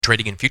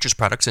Trading in futures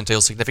products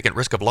entails significant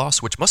risk of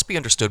loss, which must be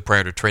understood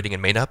prior to trading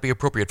and may not be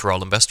appropriate for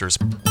all investors.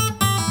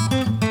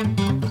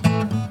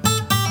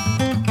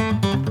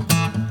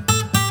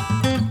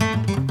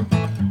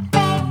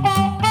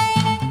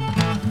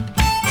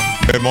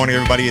 Good morning,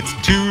 everybody. It's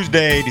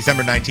Tuesday,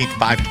 December 19th,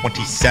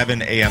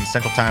 5:27 a.m.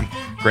 Central Time.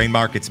 Grain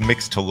markets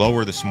mixed to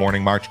lower this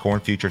morning. March corn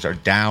futures are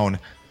down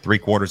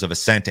 3/4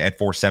 cent at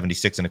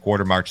 476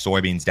 1/4. March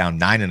soybeans down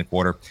 9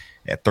 1/4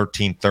 at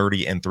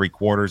 1330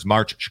 3/4.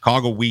 March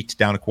Chicago wheat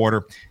down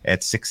 1/4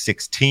 at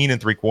 616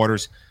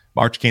 3/4.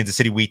 March Kansas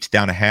City wheat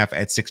down 1/2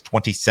 at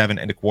 627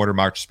 1/4.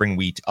 March spring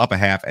wheat up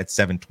 1/2 at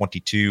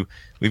 722.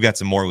 We've got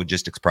some more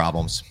logistics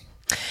problems.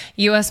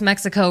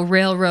 U.S.-Mexico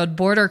railroad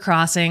border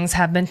crossings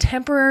have been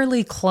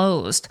temporarily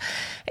closed.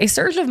 A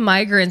surge of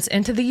migrants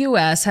into the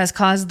U.S. has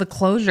caused the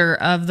closure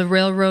of the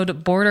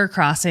railroad border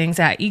crossings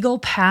at Eagle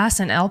Pass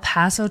in El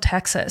Paso,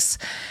 Texas.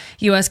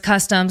 U.S.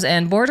 Customs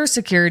and Border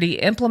Security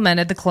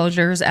implemented the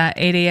closures at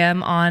 8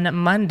 a.m. on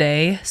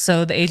Monday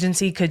so the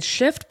agency could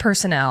shift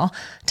personnel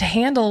to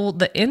handle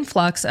the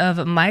influx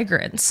of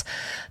migrants.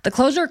 The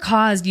closure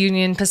caused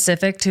Union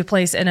Pacific to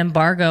place an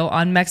embargo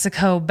on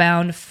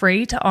Mexico-bound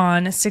freight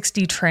on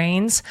 60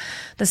 trains.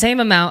 The same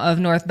amount of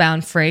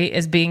northbound freight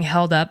is being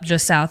held up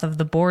just south of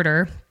the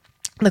border.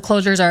 The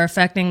closures are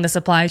affecting the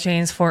supply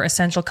chains for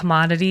essential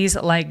commodities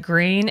like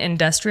grain,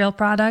 industrial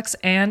products,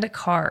 and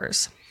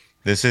cars.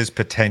 This is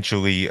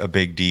potentially a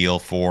big deal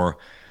for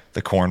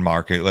the corn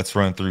market. Let's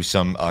run through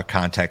some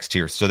context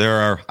here. So there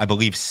are, I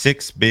believe,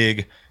 6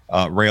 big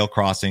rail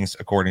crossings,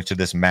 according to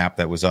this map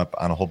that was up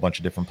on a whole bunch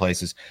of different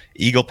places.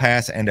 Eagle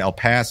Pass and El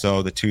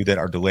Paso, the two that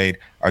are delayed,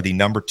 are the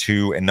number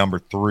 2 and number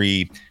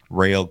 3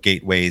 rail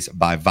gateways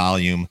by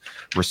volume,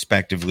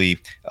 respectively.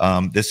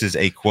 This is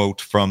a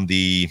quote from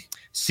the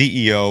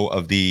CEO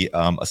of the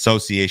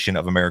Association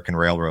of American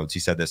Railroads. He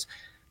said this: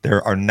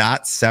 "There are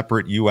not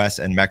separate U.S.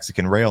 and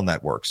Mexican rail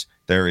networks.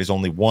 There is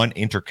only one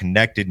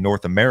interconnected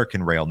North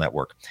American rail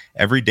network.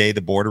 Every day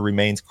the border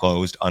remains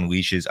closed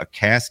unleashes a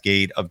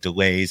cascade of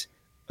delays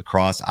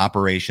across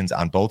operations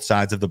on both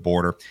sides of the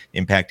border,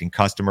 impacting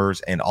customers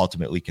and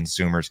ultimately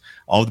consumers."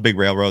 All the big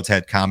railroads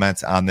had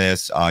comments on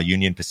this.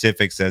 Union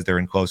Pacific says they're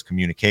in close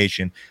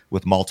communication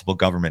with multiple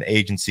government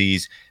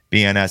agencies.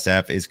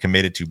 BNSF is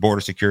committed to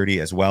border security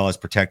as well as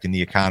protecting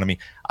the economy.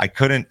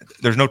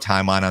 There's no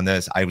timeline on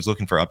this. I was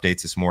looking for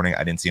updates this morning.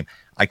 I didn't see them.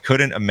 I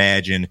couldn't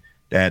imagine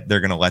that they're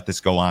going to let this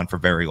go on for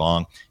very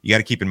long. You got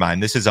to keep in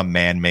mind, this is a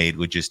man-made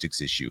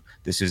logistics issue.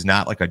 This is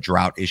not like a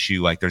drought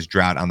issue, like there's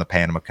drought on the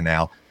Panama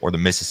Canal or the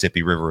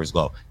Mississippi River is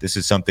low. This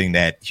is something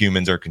that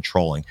humans are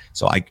controlling.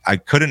 So I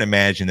couldn't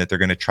imagine that they're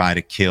going to try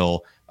to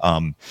kill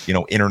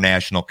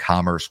international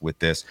commerce with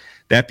this.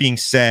 That being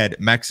said,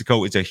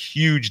 Mexico is a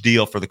huge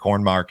deal for the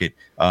corn market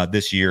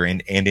this year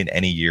and in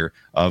any year.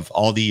 Of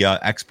all the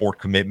export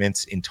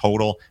commitments in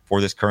total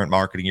for this current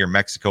marketing year,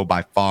 Mexico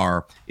by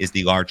far is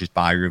the largest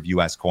buyer of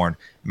U.S. corn.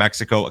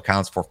 Mexico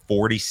accounts for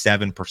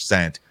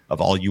 47%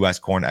 of all U.S.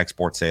 corn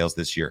export sales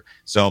this year.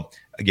 So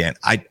again,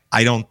 I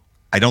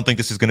don't think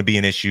this is going to be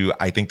an issue.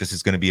 I think this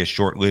is going to be a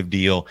short-lived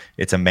deal.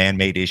 It's a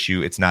man-made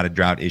issue. It's not a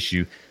drought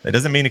issue. That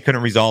doesn't mean it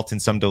couldn't result in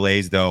some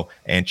delays, though,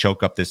 and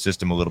choke up this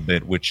system a little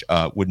bit, which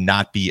would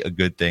not be a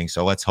good thing.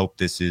 So let's hope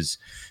this is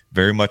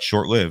very much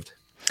short-lived.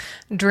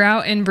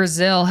 Drought in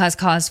Brazil has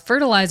caused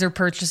fertilizer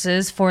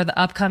purchases for the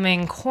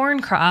upcoming corn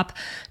crop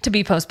to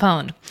be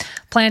postponed.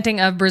 Planting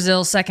of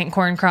Brazil's second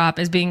corn crop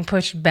is being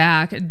pushed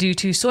back due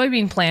to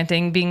soybean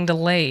planting being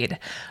delayed.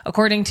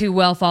 According to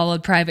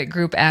well-followed private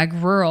group Ag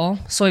Rural,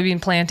 soybean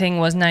planting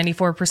was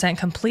 94%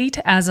 complete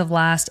as of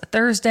last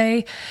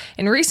Thursday.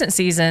 In recent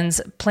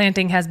seasons,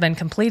 planting has been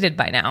completed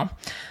by now.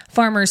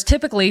 Farmers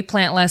typically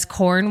plant less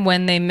corn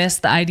when they miss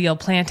the ideal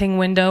planting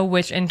window,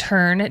 which in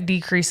turn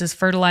decreases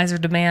fertilizer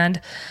demand.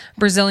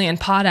 Brazilian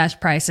potash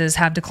prices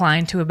have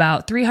declined to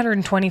about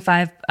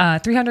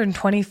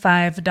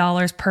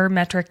 $325 per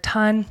metric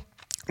ton,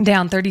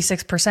 down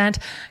 36%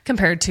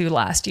 compared to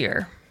last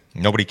year.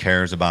 Nobody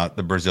cares about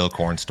the Brazil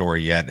corn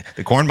story yet.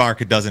 The corn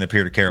market doesn't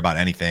appear to care about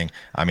anything.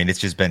 I mean, it's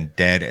just been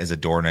dead as a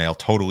doornail,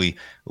 totally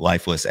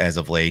lifeless as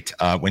of late.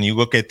 When you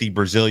look at the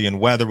Brazilian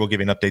weather, we'll give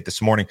you an update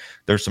this morning.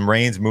 There's some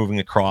rains moving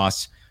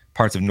across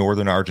parts of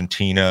northern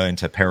Argentina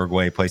into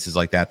Paraguay, places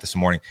like that this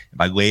morning.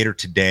 By later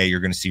today, you're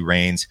going to see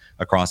rains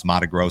across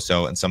Mato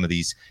Grosso and some of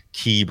these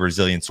key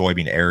Brazilian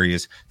soybean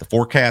areas. The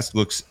forecast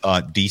looks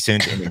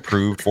decent and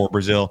improved for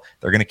Brazil.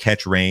 They're going to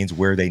catch rains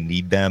where they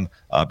need them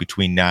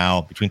between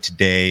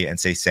today and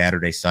say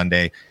Saturday,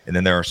 Sunday. And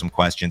then there are some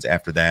questions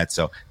after that.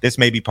 So this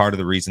may be part of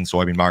the reason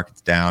soybean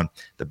market's down.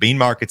 The bean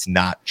market's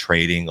not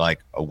trading like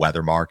a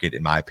weather market,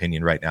 in my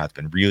opinion, right now. It's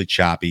been really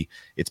choppy.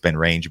 It's been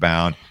range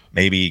bound.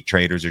 Maybe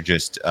traders are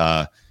just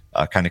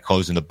kind of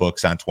closing the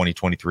books on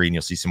 2023, and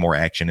you'll see some more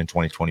action in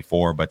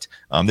 2024. But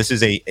this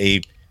is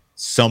a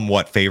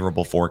somewhat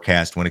favorable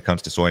forecast when it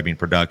comes to soybean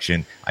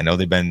production. I know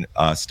they've been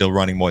still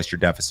running moisture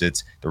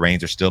deficits. The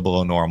rains are still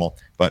below normal,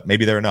 but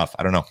maybe they're enough.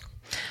 I don't know.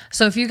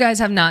 So if you guys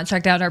have not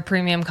checked out our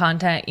premium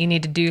content, you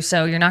need to do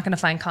so. You're not going to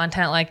find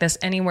content like this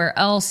anywhere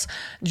else.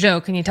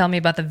 Joe, can you tell me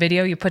about the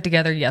video you put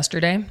together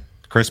yesterday?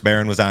 Chris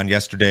Barron was on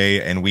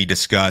yesterday, and we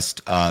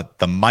discussed the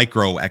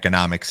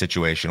microeconomic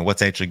situation,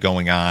 what's actually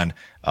going on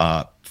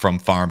from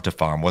farm to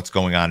farm, what's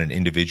going on in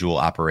individual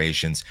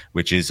operations,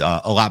 which is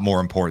a lot more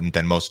important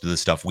than most of the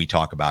stuff we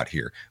talk about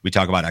here. We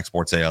talk about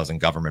export sales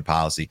and government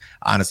policy.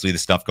 Honestly, the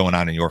stuff going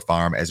on in your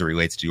farm as it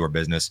relates to your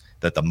business,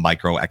 that the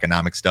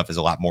microeconomic stuff is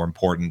a lot more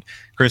important.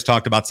 Chris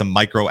talked about some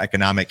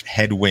microeconomic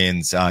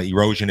headwinds,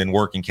 erosion in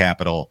working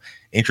capital,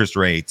 interest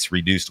rates,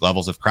 reduced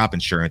levels of crop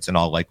insurance in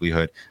all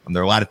likelihood.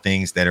 There are a lot of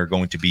things that are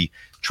going to be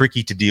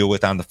tricky to deal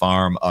with on the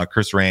farm.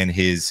 Chris ran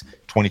his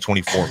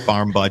 2024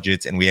 farm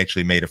budgets, and we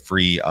actually made a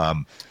free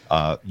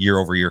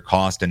year-over-year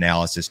cost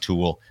analysis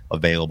tool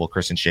available.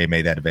 Chris and Shay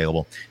made that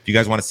available. If you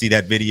guys want to see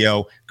that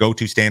video, go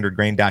to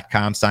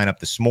standardgrain.com, sign up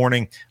this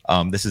morning.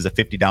 This is a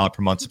 $50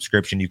 per month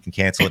subscription. You can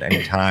cancel at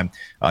any time.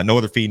 No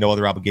other fee, no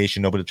other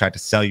obligation. Nobody tried to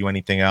sell you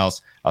anything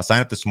else. Sign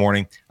up this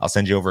morning. I'll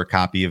send you over a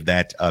copy of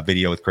that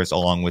video with Chris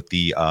along with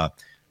the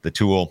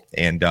tool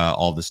and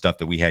all the stuff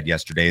that we had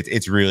yesterday.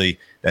 It's really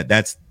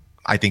that's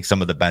I think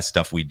some of the best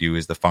stuff we do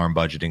is the farm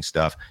budgeting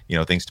stuff,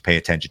 things to pay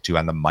attention to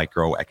on the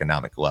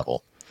microeconomic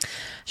level.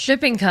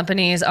 Shipping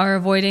companies are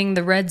avoiding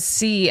the Red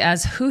Sea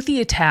as Houthi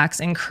attacks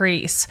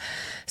increase.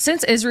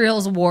 Since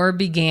Israel's war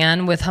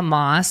began with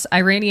Hamas,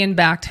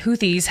 Iranian-backed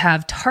Houthis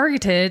have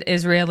targeted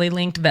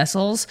Israeli-linked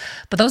vessels,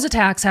 but those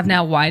attacks have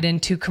now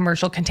widened to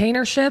commercial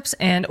container ships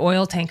and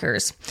oil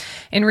tankers.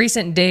 In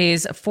recent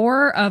days,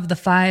 4 of the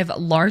 5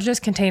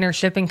 largest container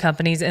shipping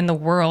companies in the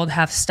world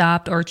have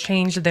stopped or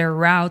changed their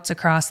routes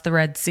across the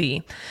Red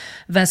Sea.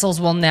 Vessels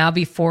will now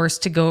be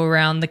forced to go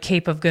around the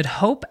Cape of Good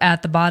Hope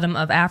at the bottom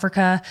of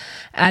Africa,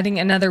 adding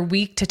another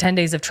week to 10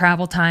 days of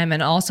travel time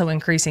and also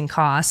increasing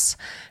costs.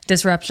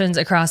 Disruptions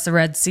across the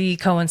Red Sea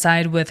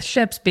coincide with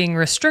ships being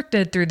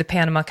restricted through the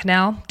Panama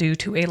Canal due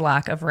to a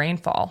lack of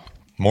rainfall.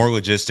 More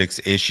logistics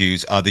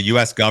issues. The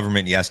U.S.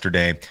 government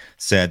yesterday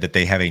said that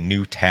they have a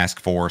new task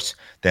force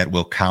that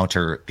will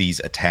counter these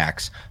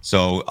attacks.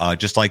 So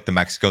just like the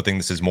Mexico thing,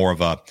 this is more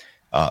of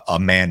a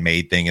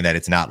man-made thing in that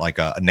it's not like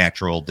a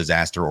natural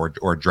disaster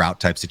or a drought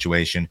type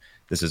situation.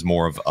 This is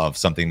more of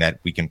something that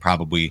we can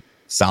probably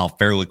solve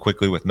fairly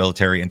quickly with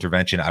military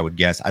intervention, I would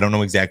guess. I don't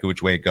know exactly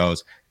which way it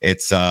goes.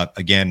 It's,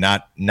 again,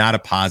 not a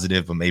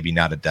positive, but maybe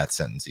not a death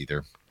sentence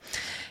either.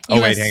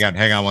 Oh, wait,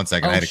 hang on 1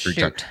 second. I had a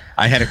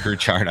crude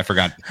chart. I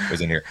forgot it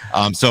was in here.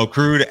 So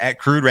crude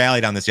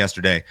rallied on this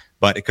yesterday,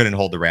 but it couldn't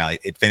hold the rally.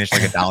 It finished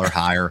like $1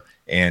 higher,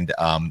 and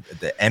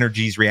the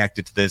energies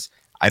reacted to this.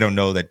 I don't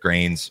know that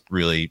grains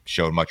really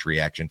showed much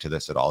reaction to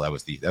this at all. That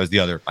was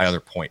my other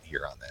point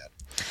here on that.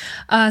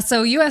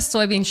 So U.S.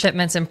 soybean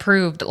shipments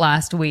improved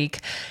last week.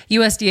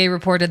 USDA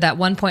reported that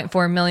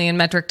 1.4 million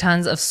metric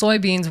tons of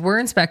soybeans were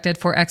inspected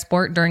for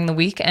export during the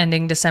week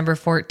ending December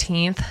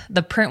 14th.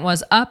 The print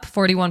was up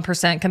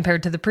 41%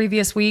 compared to the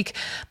previous week,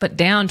 but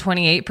down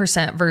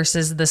 28%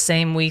 versus the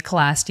same week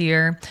last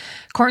year.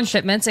 Corn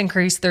shipments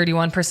increased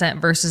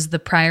 31% versus the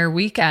prior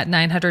week at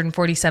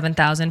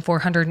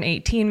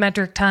 947,418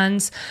 metric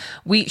tons.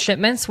 Wheat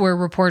shipments were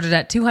reported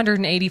at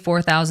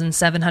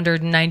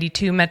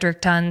 284,792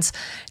 metric tons,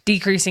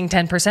 decreasing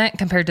 10%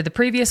 compared to the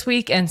previous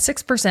week and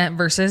 6%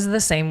 versus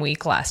the same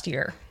week last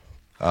year.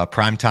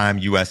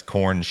 Primetime U.S.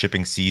 corn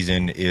shipping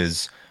season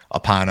is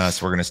upon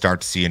us. We're going to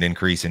start to see an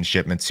increase in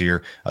shipments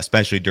here,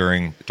 especially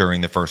during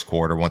the first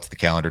quarter once the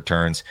calendar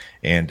turns.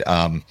 And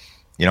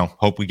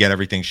hope we get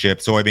everything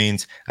shipped.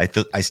 Soybeans,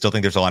 I still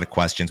think there's a lot of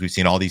questions. We've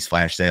seen all these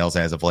flash sales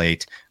as of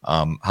late.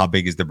 How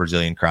big is the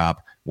Brazilian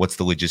crop? What's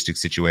the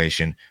logistics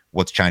situation?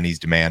 What's Chinese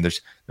demand?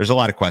 There's a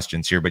lot of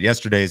questions here, but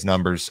yesterday's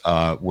numbers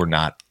were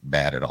not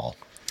bad at all.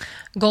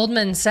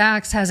 Goldman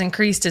Sachs has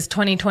increased its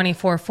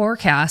 2024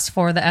 forecast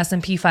for the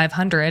S&P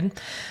 500.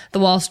 The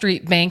Wall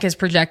Street Bank is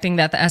projecting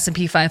that the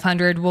S&P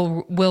 500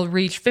 will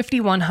reach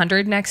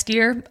 5,100 next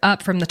year,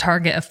 up from the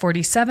target of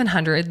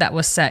 4,700 that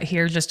was set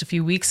here just a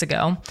few weeks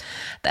ago.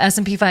 The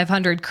S&P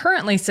 500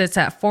 currently sits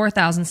at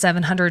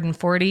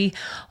 4,740,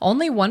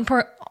 only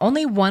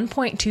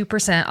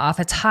 1.2% off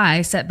its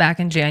high set back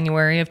in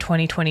January of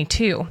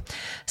 2022.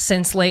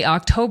 Since late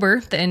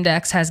October, the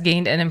index has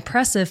gained an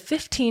impressive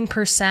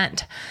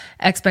 15%.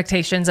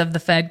 Expectations of the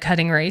Fed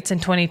cutting rates in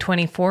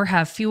 2024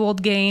 have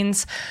fueled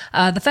gains.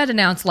 The Fed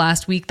announced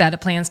last week that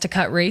it plans to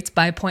cut rates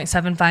by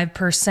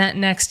 0.75%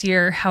 next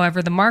year.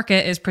 However, the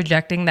market is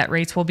projecting that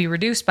rates will be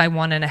reduced by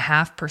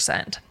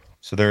 1.5%.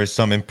 So there is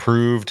some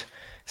improved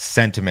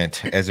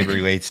sentiment as it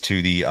relates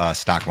to the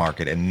stock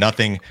market, and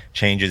nothing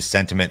changes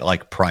sentiment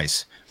like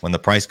price. When the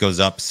price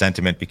goes up,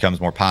 sentiment becomes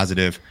more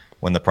positive.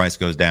 When the price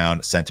goes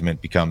down,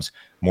 sentiment becomes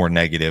more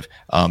negative.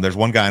 There's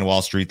one guy on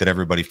Wall Street that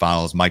everybody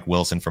follows, Mike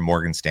Wilson from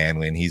Morgan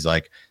Stanley, and he's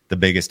like, the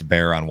biggest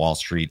bear on Wall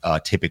Street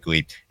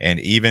typically. And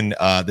even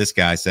this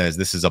guy says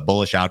this is a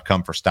bullish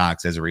outcome for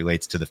stocks as it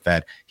relates to the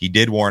Fed. He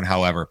did warn,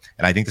 however,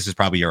 and I think this is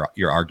probably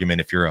your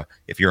argument if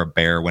you're a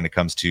bear when it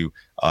comes to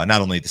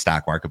not only the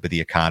stock market but the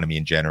economy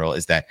in general,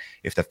 is that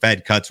if the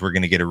Fed cuts, we're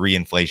going to get a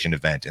reinflation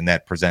event, and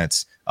that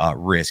presents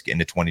risk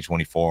into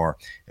 2024.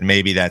 And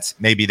maybe that's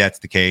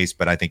the case,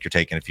 but I think you're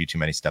taking a few too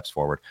many steps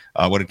forward.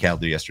 What did cattle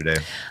do yesterday?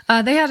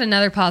 They had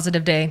another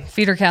positive day.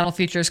 Feeder cattle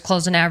futures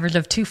closed an average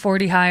of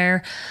 240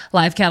 higher.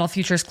 Live cattle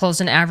futures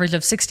closed an average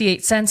of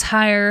 68 cents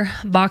higher.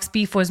 Box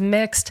beef was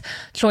mixed.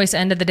 Choice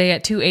ended the day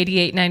at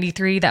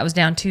 288.93. That was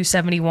down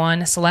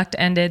 271. Select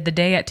ended the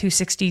day at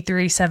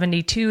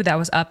 263.72. That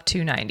was up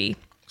 290.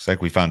 Looks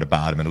like we found a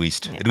bottom, at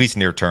least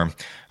near term.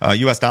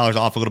 U.S. dollars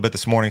off a little bit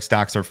this morning.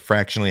 Stocks are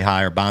fractionally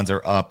higher. Bonds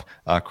are up.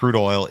 Crude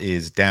oil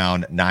is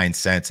down 9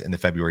 cents in the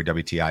February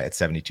WTI at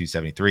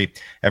 72.73.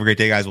 Have a great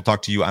day, guys. We'll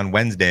talk to you on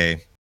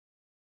Wednesday.